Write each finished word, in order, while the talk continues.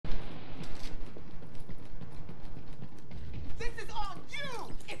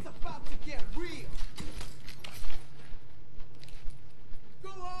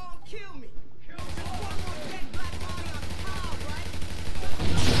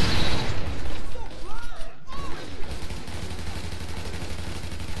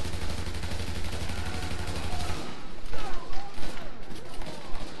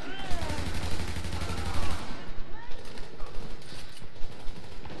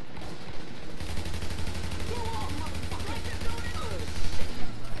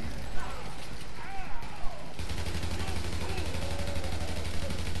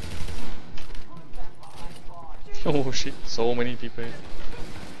Oh shit, so many people.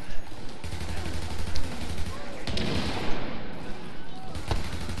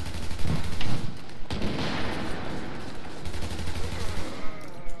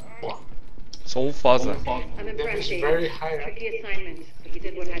 So fast. I'm impressed, very high. Tricky assignment, but you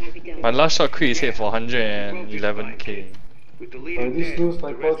did what had to be done. My last shot crit is hit for 111k. This new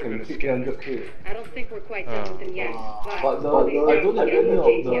sniper can hit 800k. I don't think we're quite done with them yet. But I don't have any of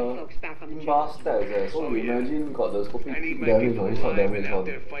the bar stats, so you imagine got the stupid crit damage or shot damage on.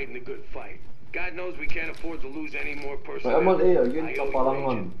 God knows we can't afford to lose any more My personnel. M1A again chapalang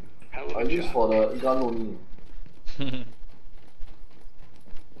one. I use for the gun only.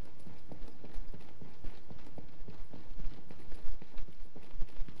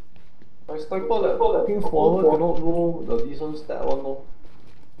 My sniper like looking forward cannot roll the decent stat one no.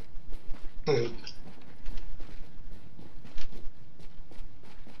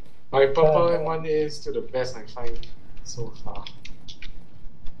 My purple M1 is still the best I find so far.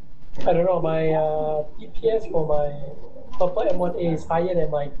 I don't know, my DPS for my purple M1A is higher than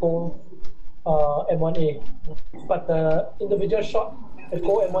my gold M1A. But the individual shot, the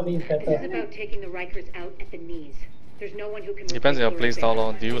gold M1A is better. This is about taking the Rikers out at the knees. There's no one who can Depends on your playstyle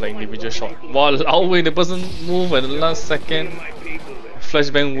lor. Do you like individual shot? Wow, wait, the person move at the last second.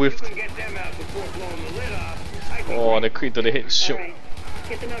 Flashbang whiffed. Oh, the crit to the head shook. Alright,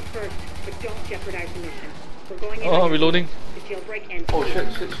 get them out first, but don't jeopardize the mission. We're going in. Oh, reloading. The jailbreak ends. Oh shit.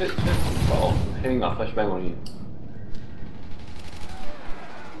 Oh, hitting a flashbang only.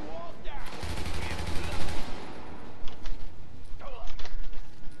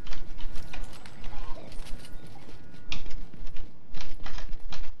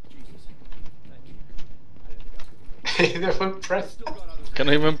 Never press.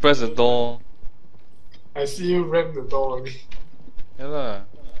 Cannot even press the door. I see you ram the door only. Yeah lah.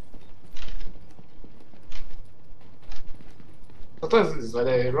 Sometimes it's like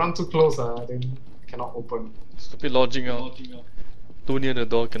that, run too close, then cannot open. Stupid logic Too near the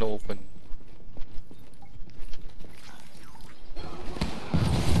door cannot open.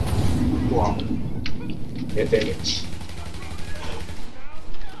 Wow. Get damage.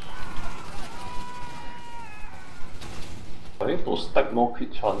 I need to stack more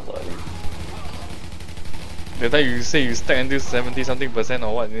crit chance I think. That time you say you stack until 70 something%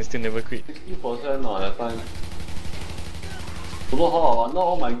 or what and you still never quit. 60% that time. Don't know how, now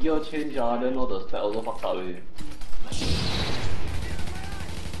all my gear change then all the stat also fucked up already.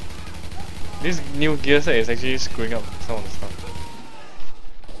 This new gear set is actually screwing up some of the stuff.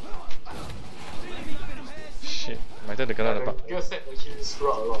 Shit, my turn to kena the bug. Gear set actually screw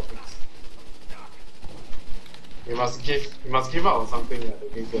up a lot of things. You must give up on something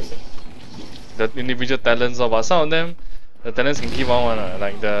the gear set. The individual talents but some of them, the talents can give on one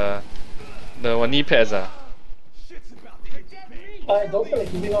like the knee pads I don't feel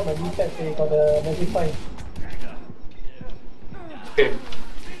like giving out my knee pads, they got the Magify. Okay.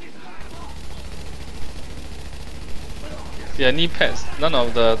 Yeah, knee pads, none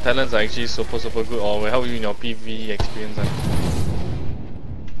of the talents are actually super good or will help you in your PvE experience.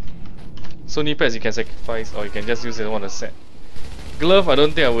 So knee pads you can sacrifice or you can just use it on the set. Glove I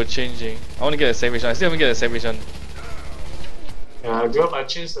don't think I would change. I want to get a savage one. I still haven't get a savage one. Yeah, glove I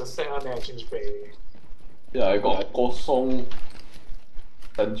changed the set one then I changed back. Yeah, I got Kosong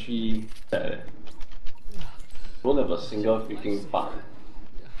Sentry set. Don't have a single freaking part.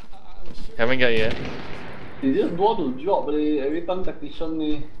 Haven't got it yet. They just don't want to drop every time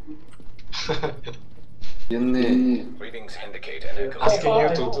tactician Readings indicate an echo. Asking you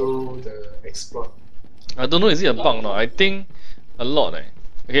to do the exploit. I don't know is it a bug or not. I think a lot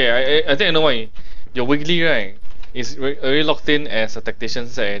Okay, I think I know why. Your weekly right is already locked in as a tactician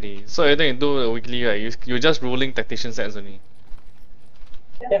set already. So every time you do a weekly right, you're just rolling tactician sets only.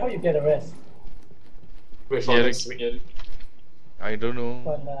 Yeah, how you get the rest? Wait for next week. I don't know.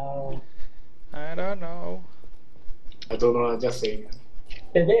 But now, I don't know. I don't know, I'm just saying.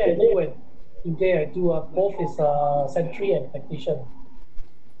 the day I do it, today I do both is sentry and tactician.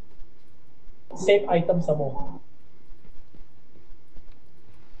 Same item some more.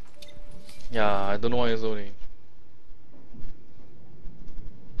 Yeah, I don't know why it's only.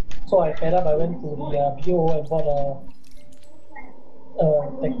 So I fed up, I went to the BO and bought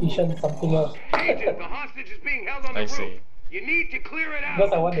a tactician something else. Agent, the hostage is being held on the I roof. see. You need to clear it out.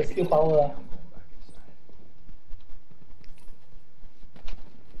 Because I want the skill power.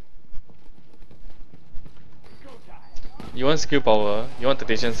 You want skill power? You want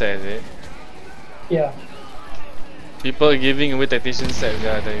tactician set is it? Yeah. People giving away tactician set,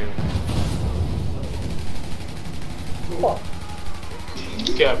 yeah, I tell you. Wow.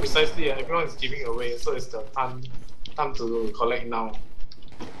 Yeah, precisely. Everyone is giving away, so it's the time to collect now.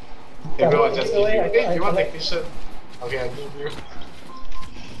 Everyone just give you. Hey, you want technician? Okay, I give you.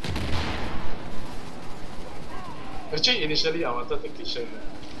 Actually, initially I wanted technician.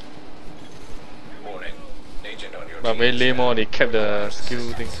 Morning. Agent on your But very lame more, they kept the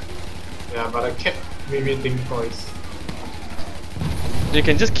skill thing. Yeah, but I kept maybe think twice. You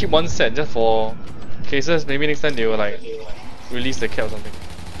can just keep one set just for cases, maybe next time they will like release the cap or something.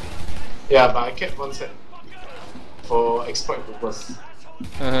 Yeah, but I kept one set for exploit purpose.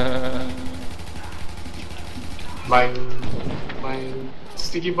 My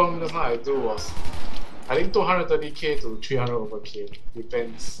sticky bomb just now I do was I think 230k to 300 over k,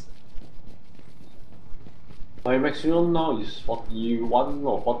 depends. My maximum now is 41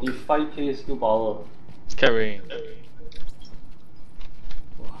 or 45k skill power. It's capped already.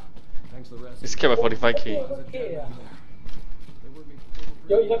 It's capped at 45k. Okay, yeah.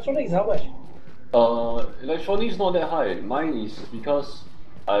 Your electronics is how much? Electronics not that high. Mine is because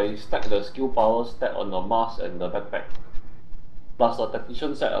I stack the skill power stat on the mask and the backpack. Plus the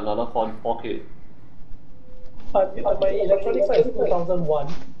technician set another 4k. On my electronics side is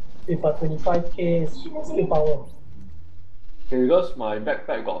 2001 with a 25k skill power. Okay, because my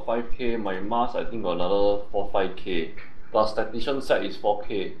backpack got 5k, my mask I think got another 4-5k. Plus technician set is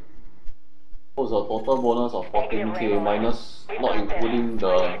 4k. So it's a total bonus of 14k minus not including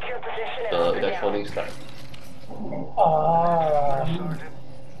the electronic stat.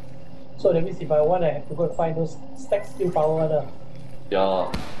 So that means if I want, I have to go and find those stack skill power.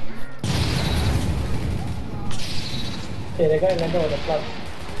 Yeah. Okay, the guy landed on the plug.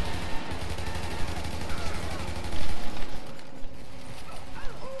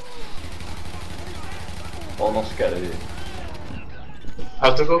 Oh, not scared of it. I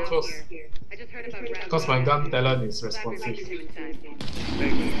have to go close. I just heard about Because my gun talent is responsive.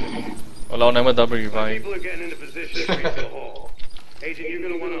 Allow never double revive. People are getting into position to reach the hall. Agent, you're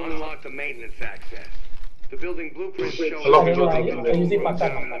going to want to unlock the maintenance access. The building blueprints show A lot of people I don't I do use it that.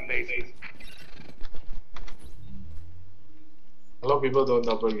 part in the basement. A lot of people don't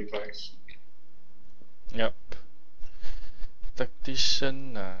double revive. Yep.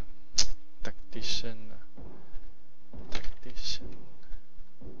 Tactician. Tactician. Tactician.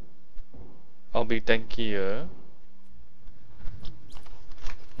 I'll be tankier.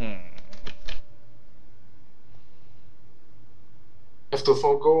 Have to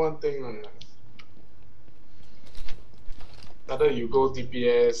forego one thing. Either you go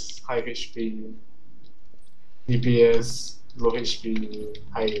DPS, high HP, DPS, low HP,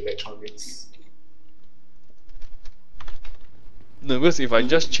 high electronics. No, because if I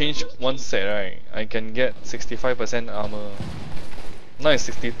just change one set, right, I can get 65% armor. Now it's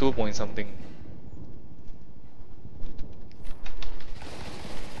 62 point something.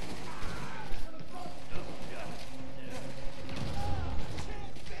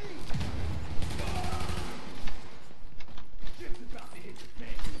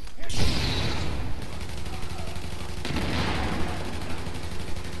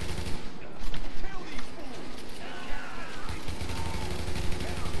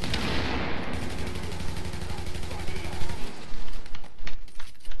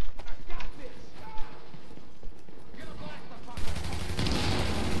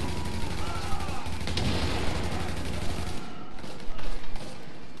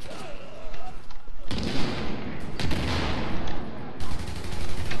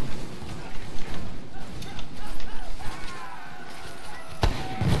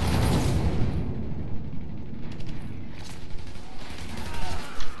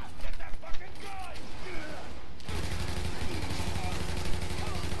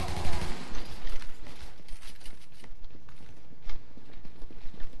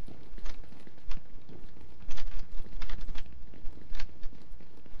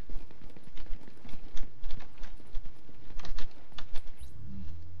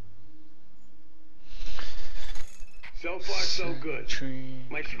 So far, so good.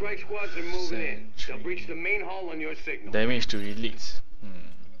 My strike squads are moving in. They'll breach the main hall on your signal. Damage to elites.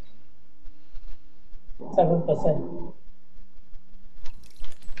 7%.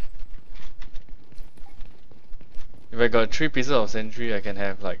 If I got 3 pieces of sentry, I can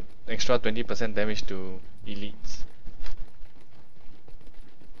have like extra 20% damage to elites.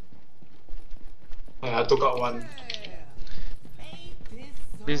 I took out one.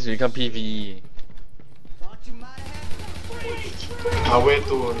 This become PvE. I went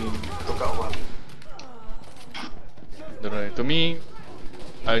to only took out one. Don't know. To me,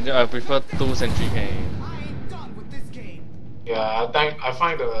 I prefer 2 sentry can. Yeah, I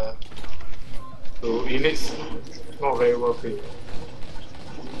find the elites not very worth it.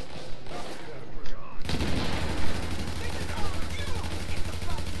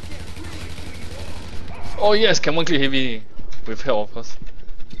 Oh yes, can one click heavy with help of course.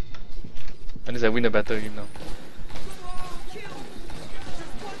 At least I win the battle with him now.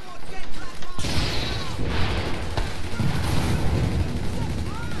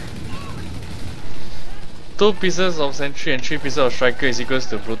 Two pieces of sentry and 3 pieces of striker is equals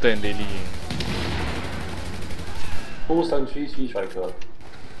to brutal and daily. 2 sentry, 3 striker.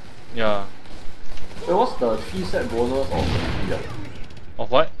 Yeah. Wait, what's the 3 set bonus of sentry? Of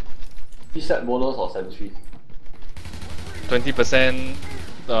what? 3 set bonus or sentry? 20%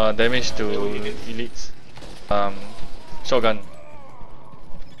 damage to elites. Shotgun.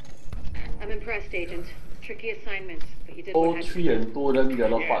 I'm impressed, Agent. Tricky assignment, but you did So what had to 3 be and 2, then the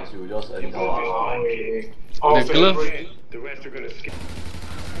other parts you just anyhow. Okay. The glove. The rest are gonna skip.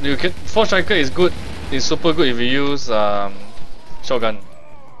 You can 4 striker is good. It's super good if you use shotgun.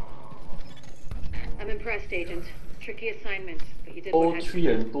 I'm impressed, Agent. Tricky assignment, but you did So what had to 3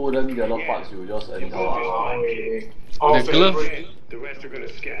 and 2, then the other parts you just anyhow. Okay. The glove. The rest are gonna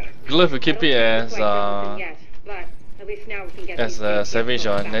scatter. Glove you keep it be. as Yet, but at least now we can get as these things savage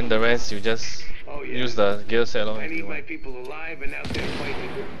back. and then the rest you just Oh yeah. use the gear set I if need you my want. people alive and out there fighting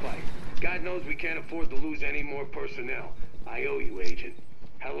a good fight. God knows we can't afford to lose any more personnel. I owe you, Agent.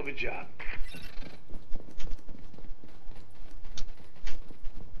 Hell of a job.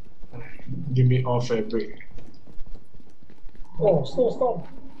 Give me all fabric. Oh, stop.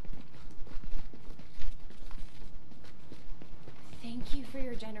 Thank you for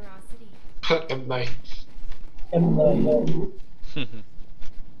your generosity. M9. And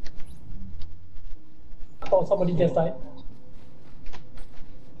oh, somebody just died.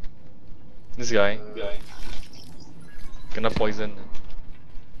 This guy kena poison.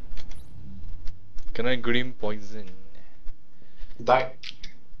 Kena green poison. Died.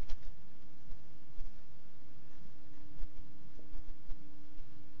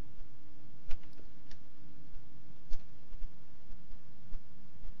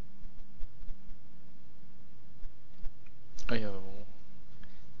 Aiyo.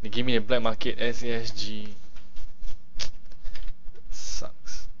 They give me a black market SASG.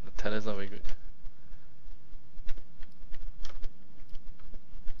 Sucks. The talent's not very good.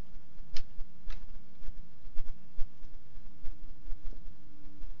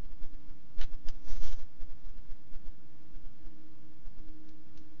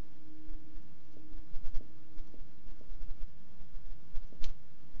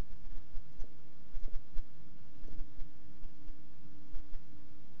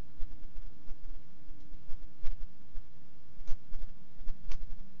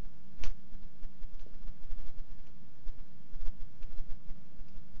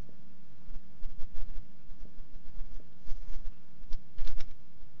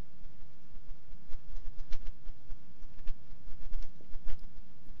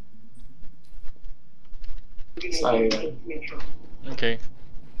 Silent. Okay.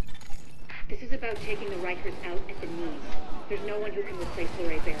 This is about taking the Rikers out at the knees. There's no one who can replace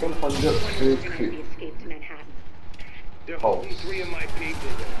Lorraine Barry. 100 No one who straight organized kick. the escape to Manhattan. They're holding 3 of my people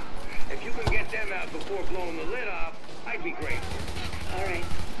there. If you can get them out before blowing the lid off, I'd be grateful. All right,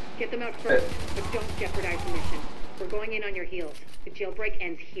 get them out first, but don't jeopardize the mission. We're going in on your heels. The jailbreak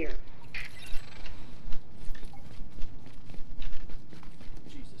ends here.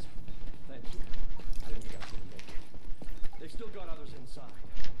 Jesus. Thank you. I didn't think I was gonna make it. They've still got others inside.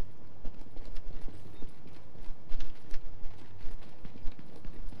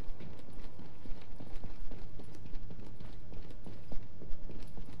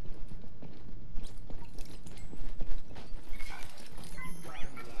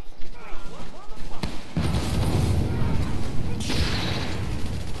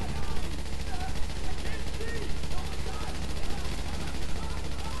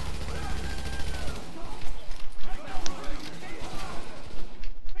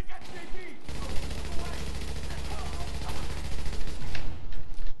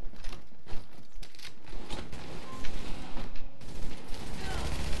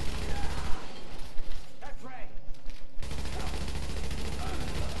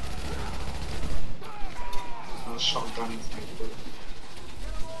 Shotgun is like good.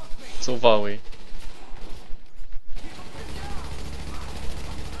 So far away.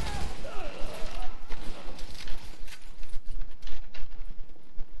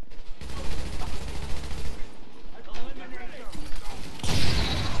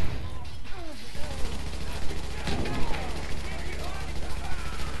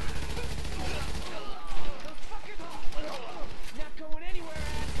 Not going anywhere,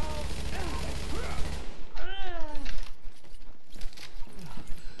 asshole!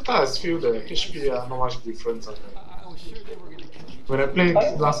 I feel the HP not much difference. I was sure they were gonna kill me. When I played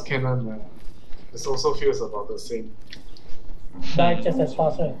Last Cannon, It also feels about the same. Die just as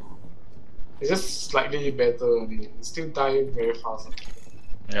fast, right? It's just slightly better only. It still die very fast.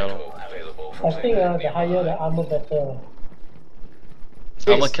 Yeah, lor. I think the higher the armor, better.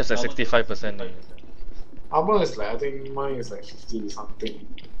 Armor caps at 65%. Armor is like, I think mine is like 50 something.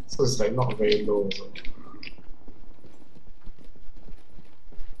 So it's like not very low also.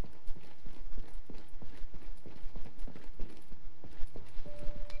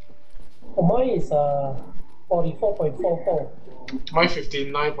 Oh, mine is 44.44. Mine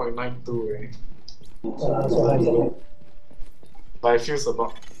 59.92, right? So high. But it feels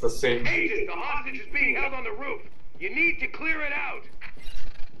about the same. Agent, the hostage is being held on the roof. You need to clear it out.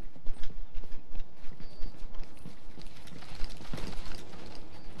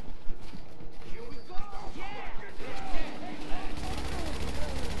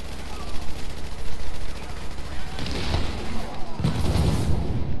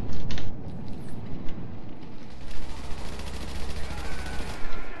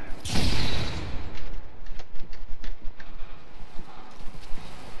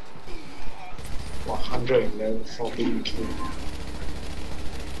 Wow, 111, 14 K.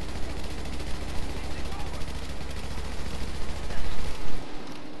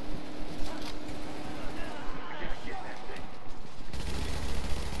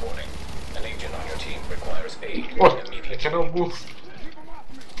 Warning. An agent on your team requires aid What? I immediately. cannot move.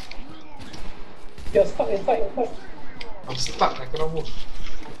 You're stuck inside. I'm stuck, I cannot move.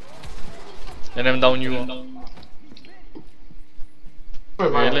 And I'm down you. Where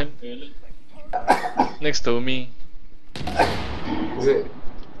am I? Really? Next to me. Is it?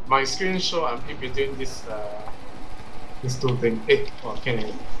 My screen show I'm in between these two things. Hey, oh, can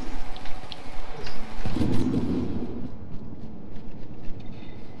I?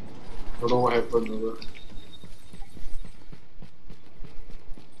 Don't know what happened over.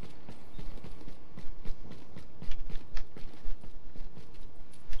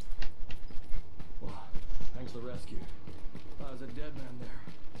 Well, thanks for the rescue. I was a dead man there.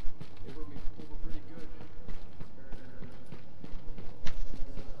 They were me over pretty good.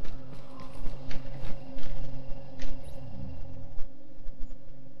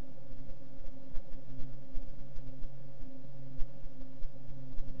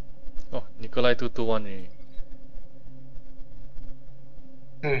 Oh, Nikolai 221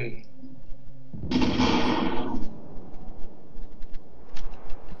 already.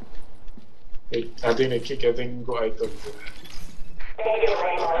 I think they keep getting good items. Negative,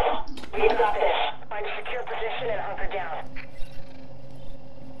 Raymond. We've got this. Find a secure position and hunker down.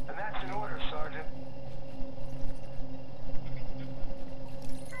 And that's an order, Sergeant.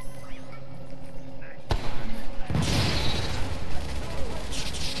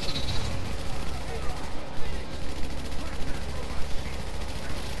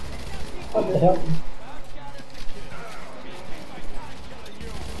 What the hell?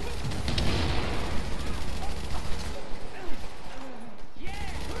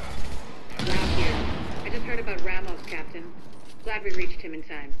 Round here. I just heard about Ramos, Captain. Glad we reached him in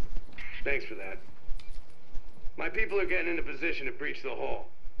time. Thanks for that. My people are getting into position to breach the hall.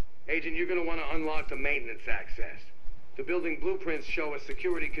 Agent, you're gonna want to unlock the maintenance access. The building blueprints show a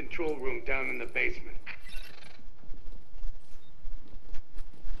security control room down in the basement.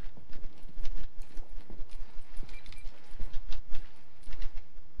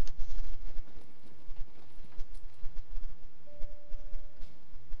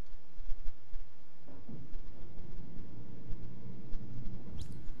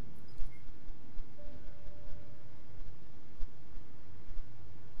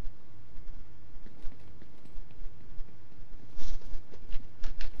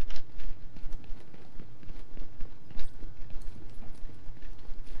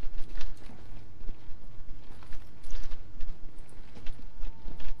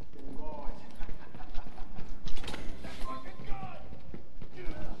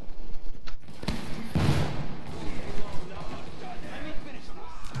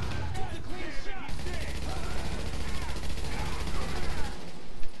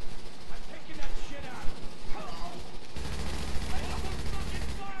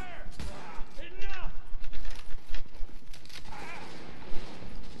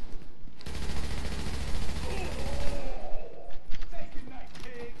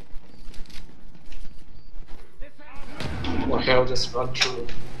 What the hell just run through?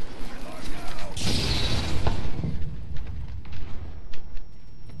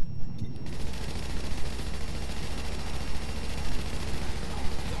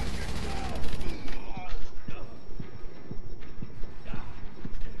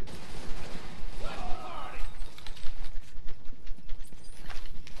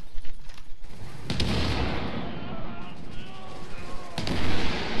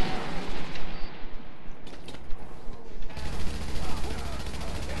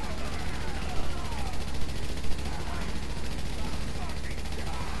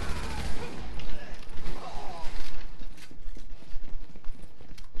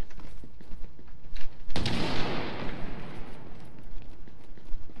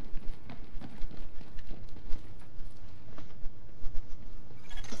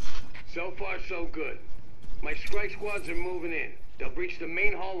 So far, so good. My strike squads are moving in. They'll breach the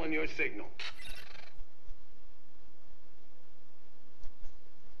main hall on your signal.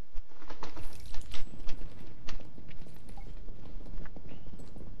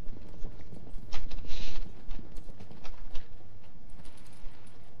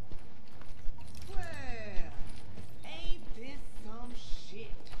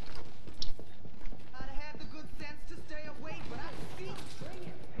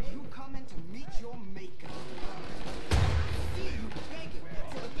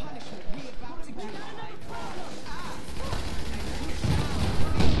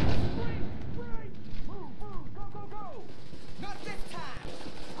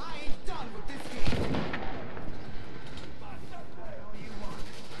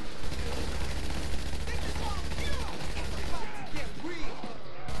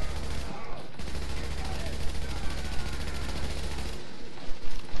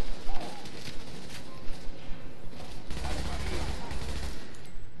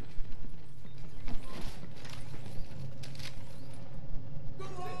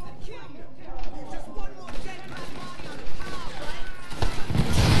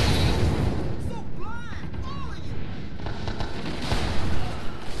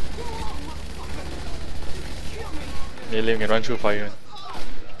 Alien can run through fire.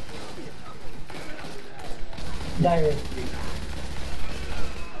 Die.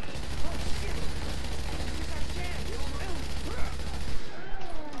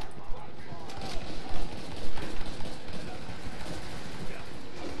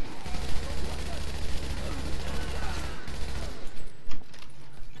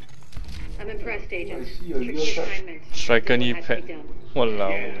 I'm impressed, Agent. I see a Tricky real shot. assignment. Striker What knee has to be pad. done.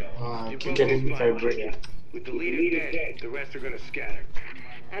 Walao. You Keep broke getting this fight. vibrate, yeah. With the leader dead, the rest are gonna scatter.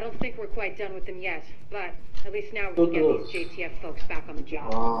 I don't think we're quite done with them yet, but at least now we can get these JTF folks back on the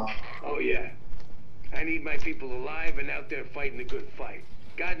job. Oh yeah. I need my people alive and out there fighting a good fight.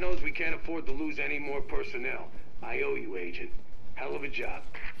 God knows we can't afford to lose any more personnel. I owe you, Agent. Hell of a job.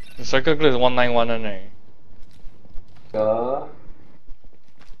 The circle glue is 191 one, right? Yeah.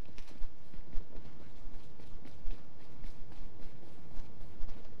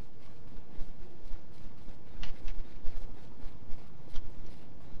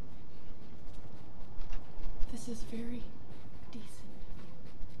 This is very decent.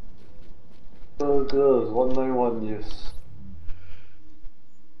 Girls, 191, yes.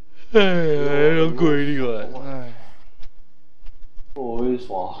 I don't go already what. Always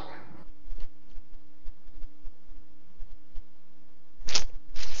wow.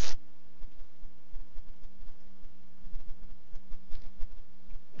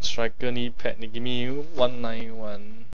 Striker knee pad, they give me 191.